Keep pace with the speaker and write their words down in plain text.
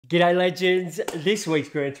G'day legends, this week's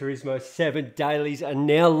Gran Turismo 7 dailies are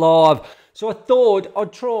now live. So I thought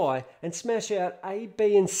I'd try and smash out A,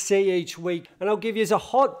 B and C each week. And I'll give you as a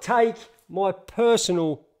hot take, my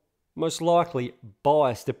personal, most likely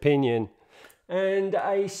biased opinion. And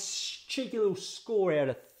a cheeky little score out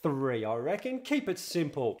of 3, I reckon. Keep it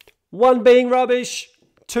simple. 1 being rubbish,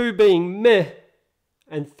 2 being meh,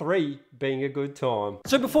 and 3 being a good time.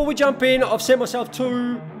 So before we jump in, I've set myself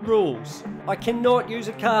 2 rules. I cannot use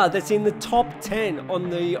a car that's in the top 10 on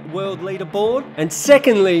the world leaderboard. And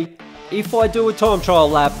secondly, if I do a time trial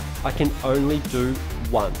lap, I can only do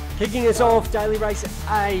 1. Kicking us off, daily race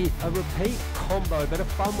A, a repeat combo, but a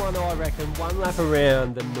fun one I reckon. 1 lap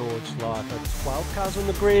around the Nordschleife. 12 cars on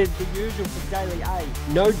the grid, the usual for daily A.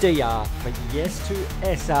 No DR, but yes to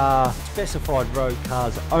SR. Specified road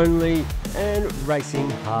cars only, and racing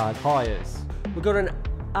hard hires. We've got an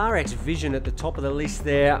RX Vision at the top of the list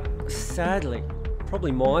there. Sadly,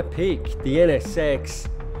 probably my pick, the NSX.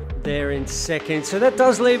 There in second. So that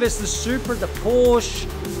does leave us the Supra, the Porsche,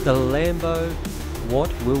 the Lambo.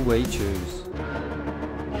 What will we choose?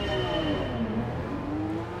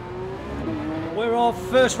 We're off,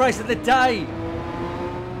 first race of the day.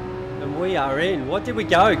 And we are in. What did we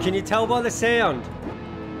go? Can you tell by the sound?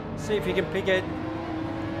 See if you can pick it.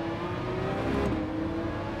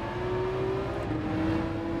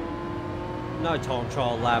 No time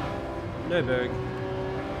trial lap. Nürburg.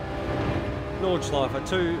 Nordschleife,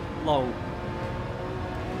 too long.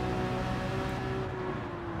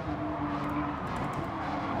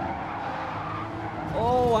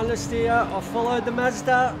 Oh, understeer. I followed the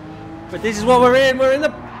Mazda. But this is what we're in. We're in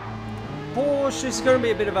the Porsche. This is going to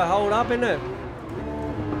be a bit of a hold up, isn't it?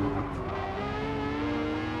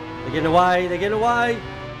 They're getting away. They're getting away.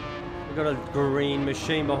 We've got a green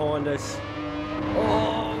machine behind us.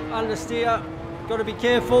 Oh, understeer. Got to be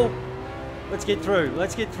careful. Let's get through.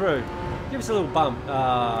 Let's get through. Give us a little bump.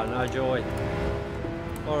 Ah, no joy.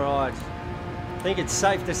 Alright. I think it's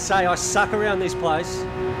safe to say I suck around this place.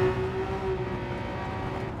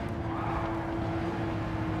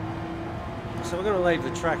 So we're going to leave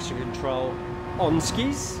the traction control on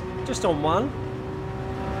skis. Just on one.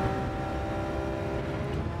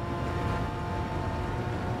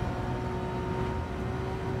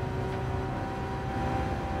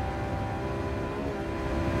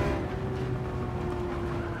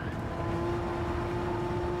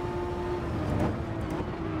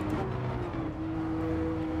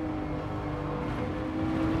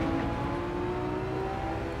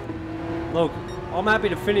 Look, I'm happy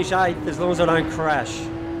to finish 8th as long as I don't crash.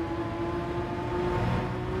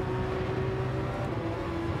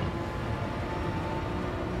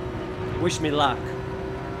 Wish me luck.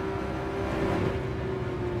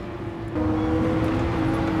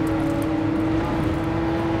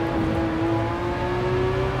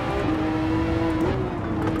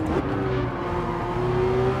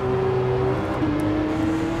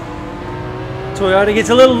 Toyota gets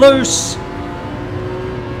a little loose.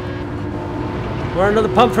 We're under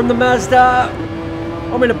the pump from the Mazda.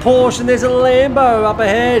 I'm in a Porsche and there's a Lambo up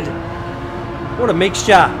ahead. What a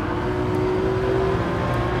mixture.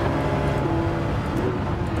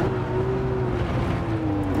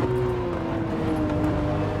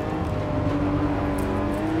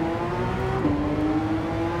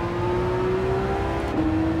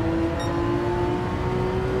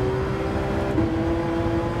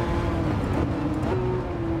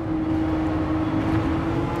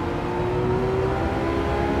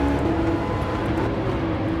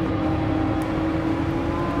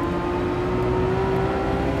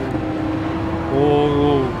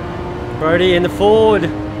 Brody in the Ford.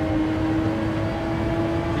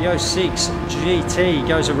 The 06 GT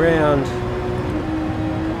goes around.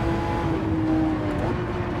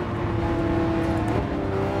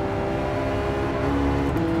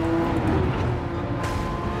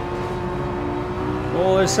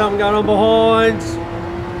 Oh, there's something going on behind.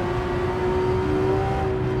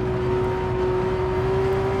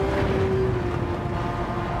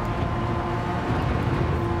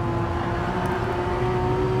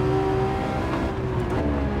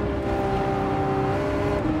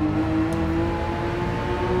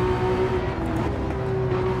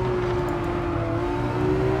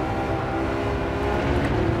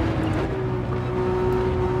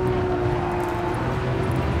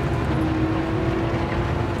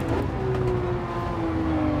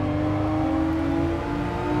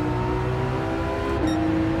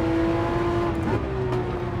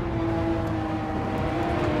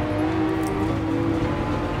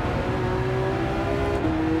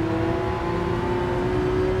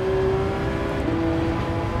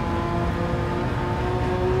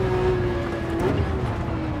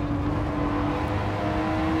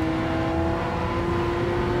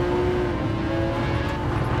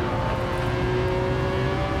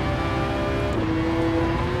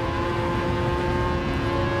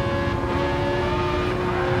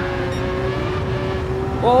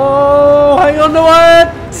 Oh, hang on to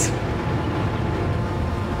it!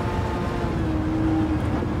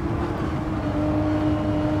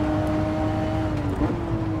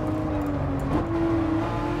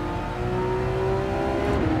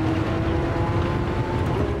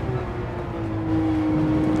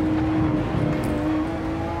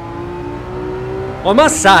 I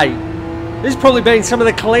must say, this has probably been some of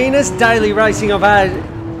the cleanest daily racing I've had.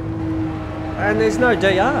 And there's no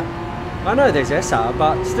DR. I know there's SR,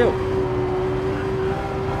 but still.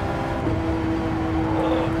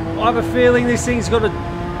 I have a feeling this thing's got to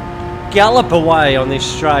gallop away on this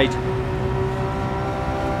straight.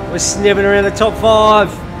 We're sniffing around the top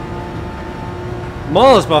 5.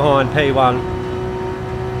 Miles behind P1.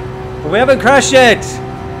 But we haven't crashed yet.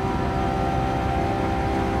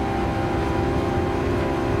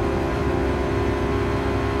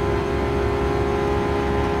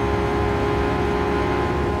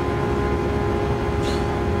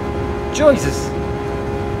 Jesus.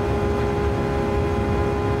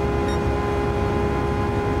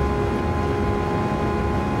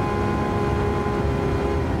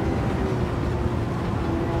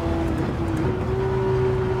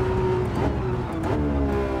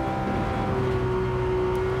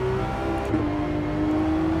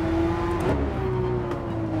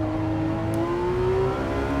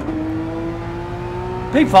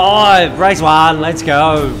 P5, race 1, let's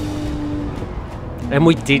go. And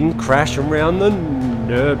we didn't crash around the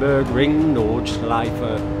Nürburgring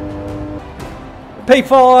Nordschleife.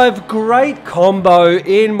 P5, great combo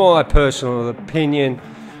in my personal opinion.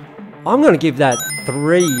 I'm going to give that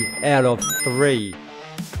 3 out of 3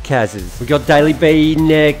 Kazes. We got Daily B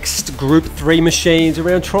next, Group 3 machines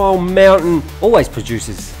around Trial Mountain. Always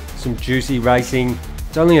produces some juicy racing.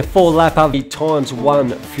 It's only a 4 lap up, times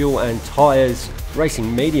 1 fuel and tyres.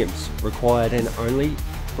 Racing mediums required and only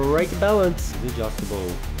brake balance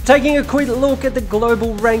adjustable. Taking a quick look at the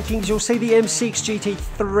global rankings, you'll see the M6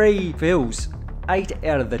 GT3 fills 8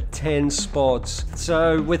 out of the 10 spots.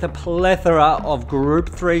 So with a plethora of Group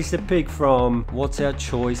 3s to pick from, what's our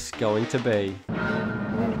choice going to be?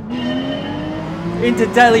 Into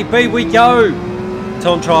Daily B we go.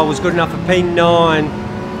 Time trial was good enough for P9.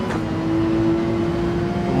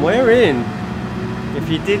 And we're in. If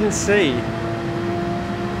you didn't see,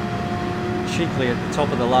 cheekily at the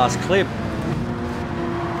top of the last clip,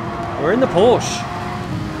 we're in the Porsche.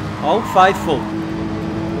 Old Faithful.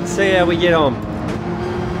 Let's see how we get on.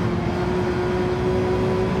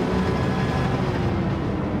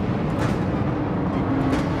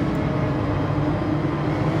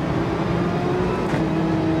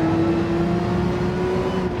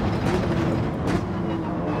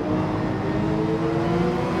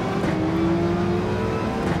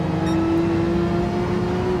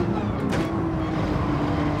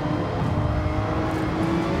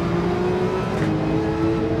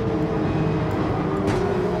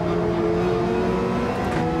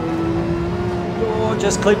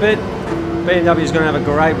 Just clip it. BMW's going to have a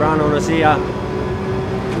great run on us here.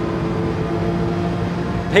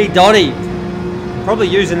 P. Dotty. Probably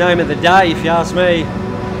username of the day if you ask me.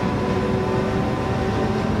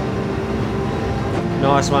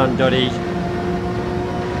 Nice one, Dotty.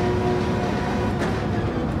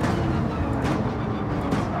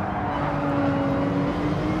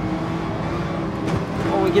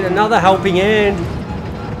 Oh, we get another helping hand.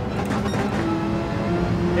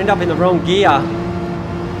 End up in the wrong gear.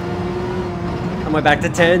 And we're back to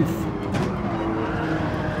 10th.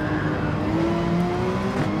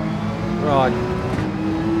 Right.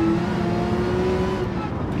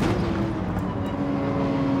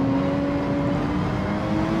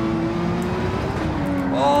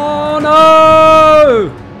 Oh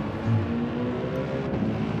no!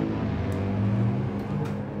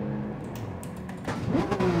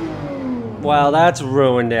 Wow, that's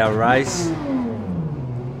ruined our race.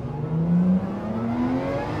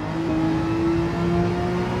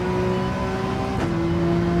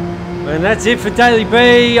 And that's it for Daily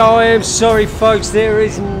B. I am sorry, folks, there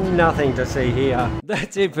is nothing to see here.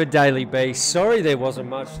 That's it for Daily B. Sorry there wasn't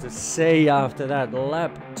much to see after that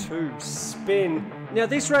lap 2 spin. Now,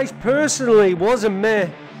 this race personally was a meh,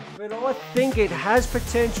 but I think it has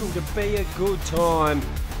potential to be a good time.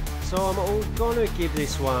 So I'm going to give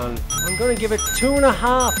this one, I'm going to give it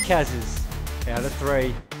 2.5 Kazes out of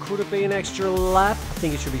 3. Could it be an extra lap? I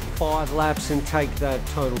think it should be 5 laps and take that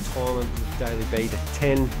total time of Daily B to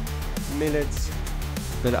 10 minutes,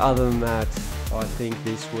 but other than that, I think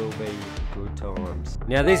this will be good times.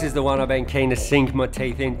 Now this is the one I've been keen to sink my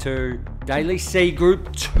teeth into. Daily C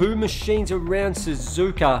Group 2 machines around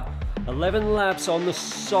Suzuka. 11 laps on the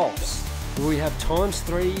softs. We have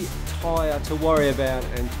 ×3 tyre to worry about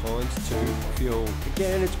and ×2 fuel.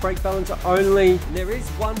 Again, it's brake balance only. There is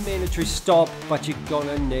one mandatory stop, but you're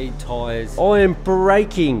gonna need tyres. I am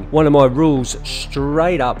breaking one of my rules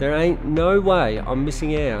straight up. There ain't no way I'm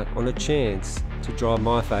missing out on a chance to drive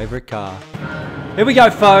my favourite car. Here we go,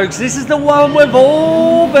 folks. This is the one we've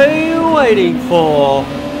all been waiting for.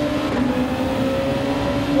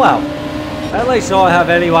 Well, at least I have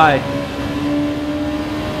anyway.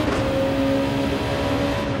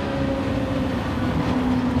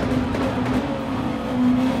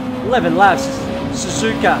 "11 laps,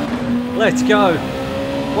 Suzuka, let's go.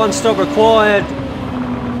 One stop required."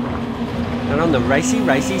 And on the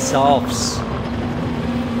racy softs.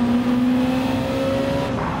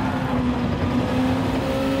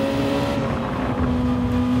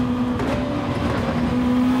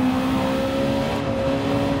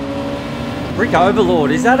 Brick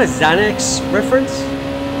Overlord, is that a Xanax reference?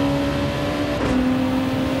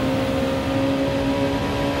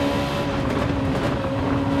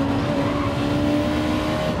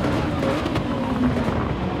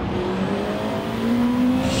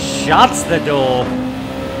 Shuts the door.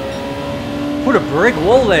 Put a brick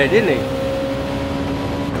wall there, didn't he?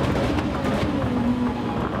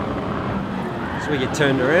 So we get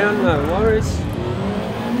turned around, no worries.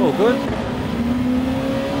 All good.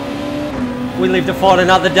 We live to fight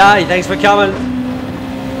another day. Thanks for coming.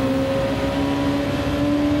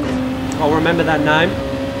 I'll remember that name.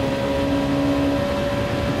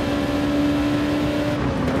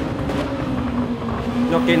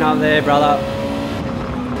 Not getting up there, brother.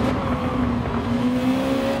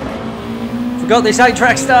 Forgot this 8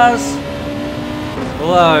 track stars.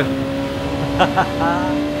 Hello.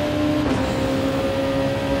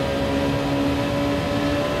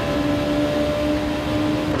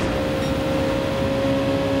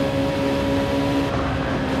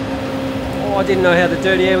 Oh, I didn't know how the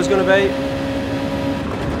dirty air was going to be.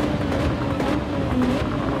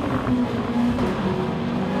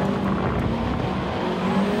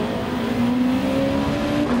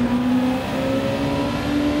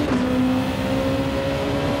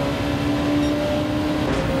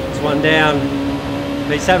 One down,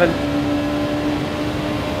 V7.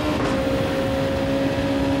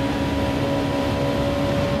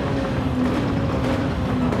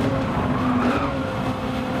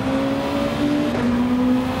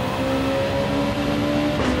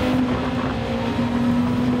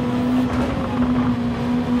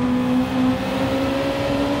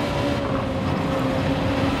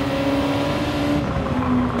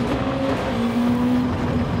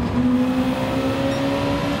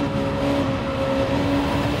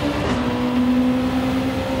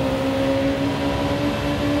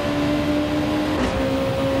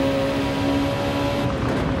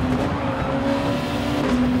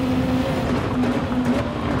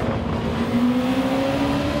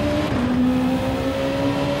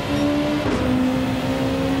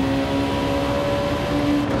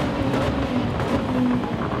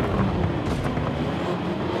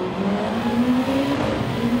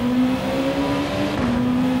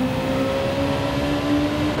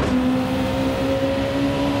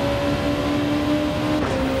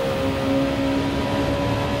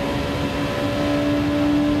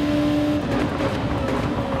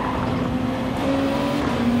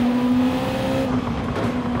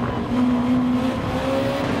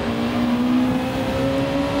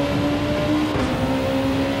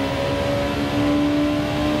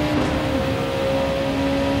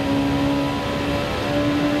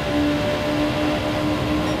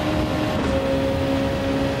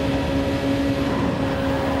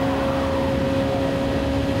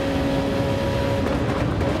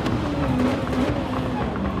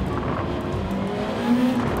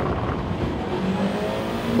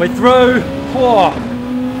 We're through. Whoa.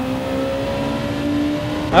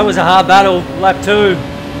 That was a hard battle, lap 2.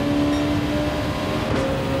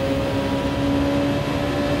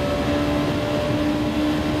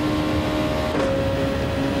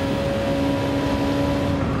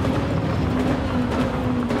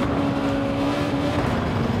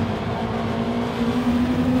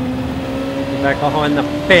 Back behind the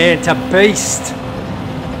Fanta Beast.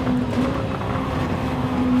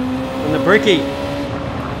 And the Bricky.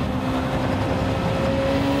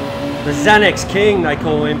 The Xanax King, they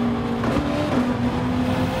call him.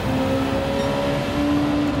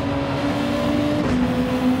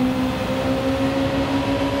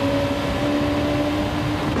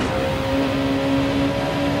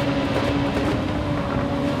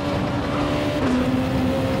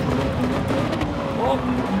 Oh.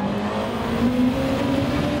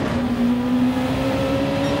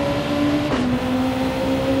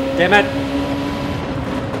 Damn it.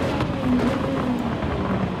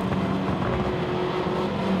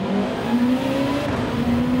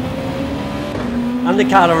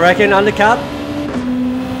 Undercut, I reckon, undercut.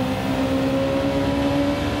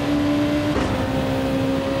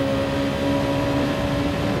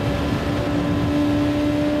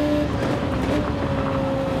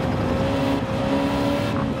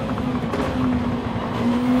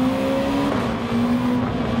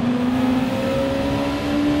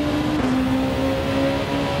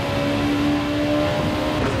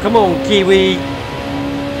 Come on, Kiwi.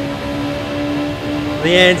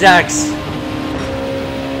 The Anzacs.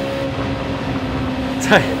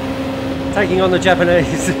 Taking on the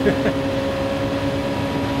Japanese.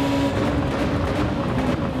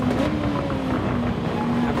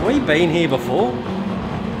 Have we been here before?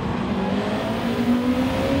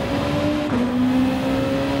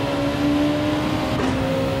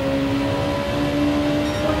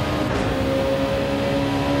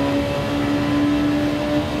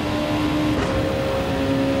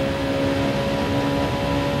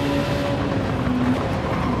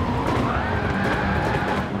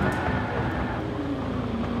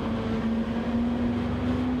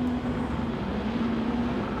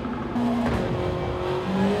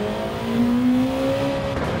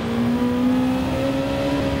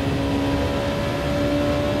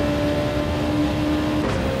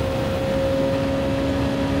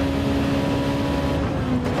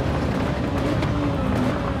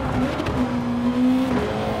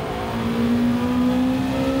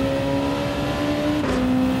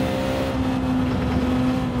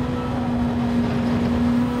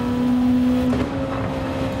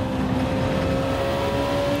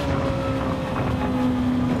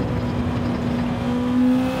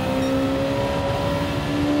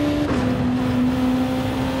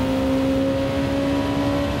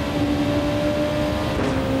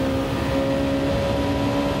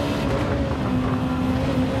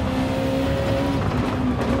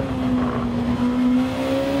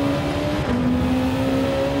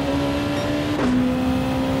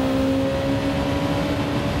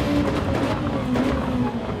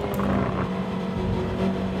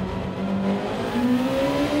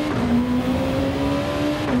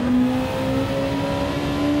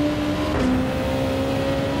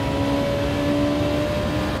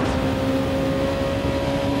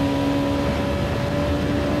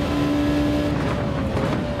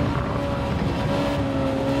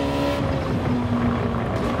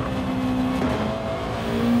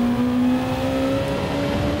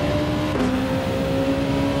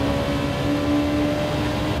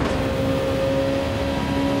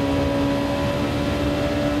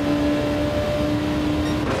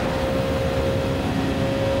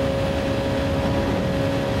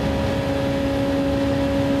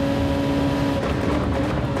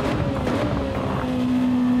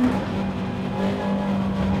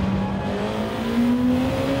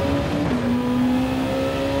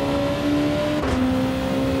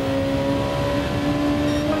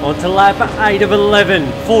 On to lap 8 of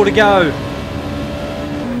 11, 4 to go.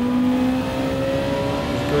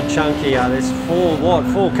 Good chunk here. There's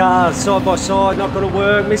four cars side by side, not going to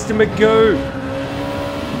work. Mr. Magoo.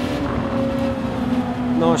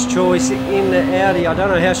 Nice choice in the Audi. I don't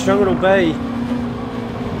know how strong it'll be.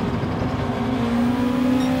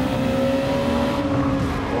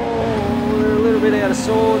 Oh, we're a little bit out of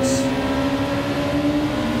sorts.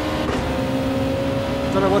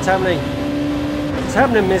 Don't know what's happening. What's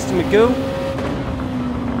happening, Mr. Magoo?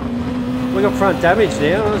 We got front damage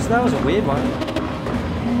now. That was a weird one.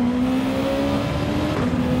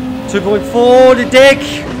 2.4 to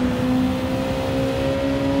deck.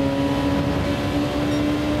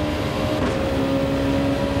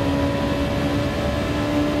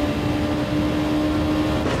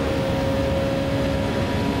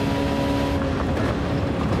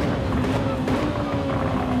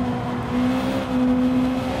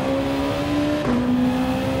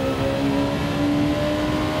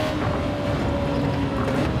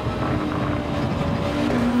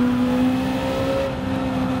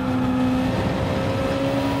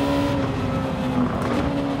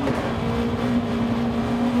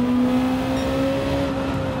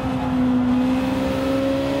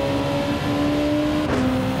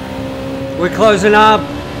 We're closing up.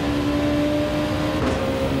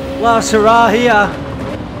 Last hurrah here.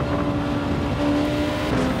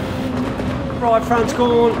 Right front's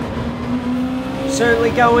gone. Certainly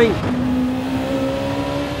going.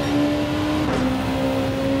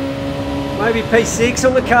 Maybe P6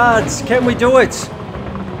 on the cards. Can we do it?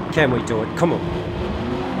 Can we do it? Come on.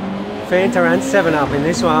 Fanta and 7 Up in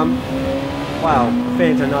this one. Wow,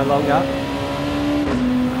 Fanta no longer.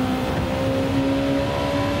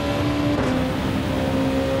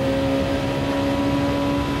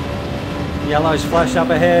 Yellows flash up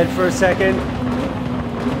ahead for a second.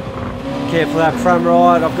 careful that front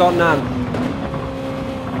right, I've got none.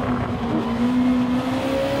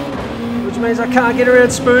 Which means I can't get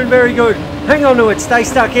around Spoon very good. Hang on to it, stay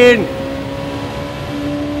stuck in.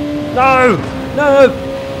 No, no.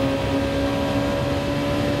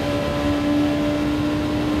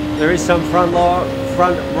 There is some front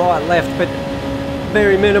right, left, but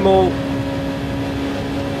very minimal.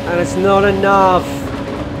 And it's not enough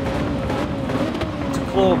to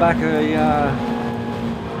claw back a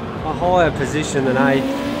higher position than 8th.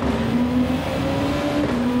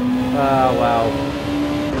 Oh well,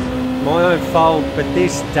 my own fault, but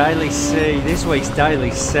this week's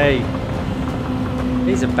Daily C,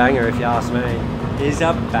 he's a banger if you ask me. He's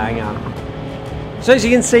a banger. So as you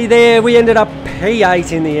can see there, we ended up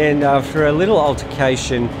P8 in the end after a little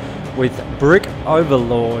altercation with Brick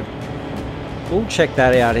Overlord. We'll check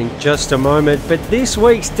that out in just a moment, but this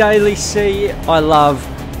week's Daily C, I love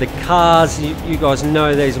the cars. You guys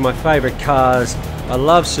know these are my favourite cars. I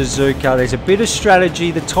love Suzuka. There's a bit of strategy.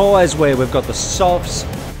 The tyres where we've got the softs,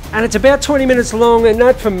 and it's about 20 minutes long, and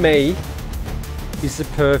that for me is the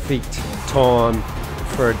perfect time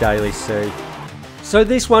for a Daily C. So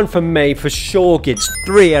this one for me for sure gets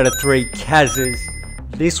 3 out of 3 Kazas.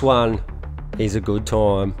 This one is a good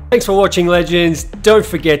time. Thanks for watching, legends. Don't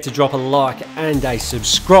forget to drop a like and a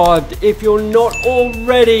subscribe if you're not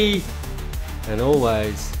already. And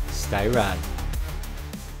always stay rad.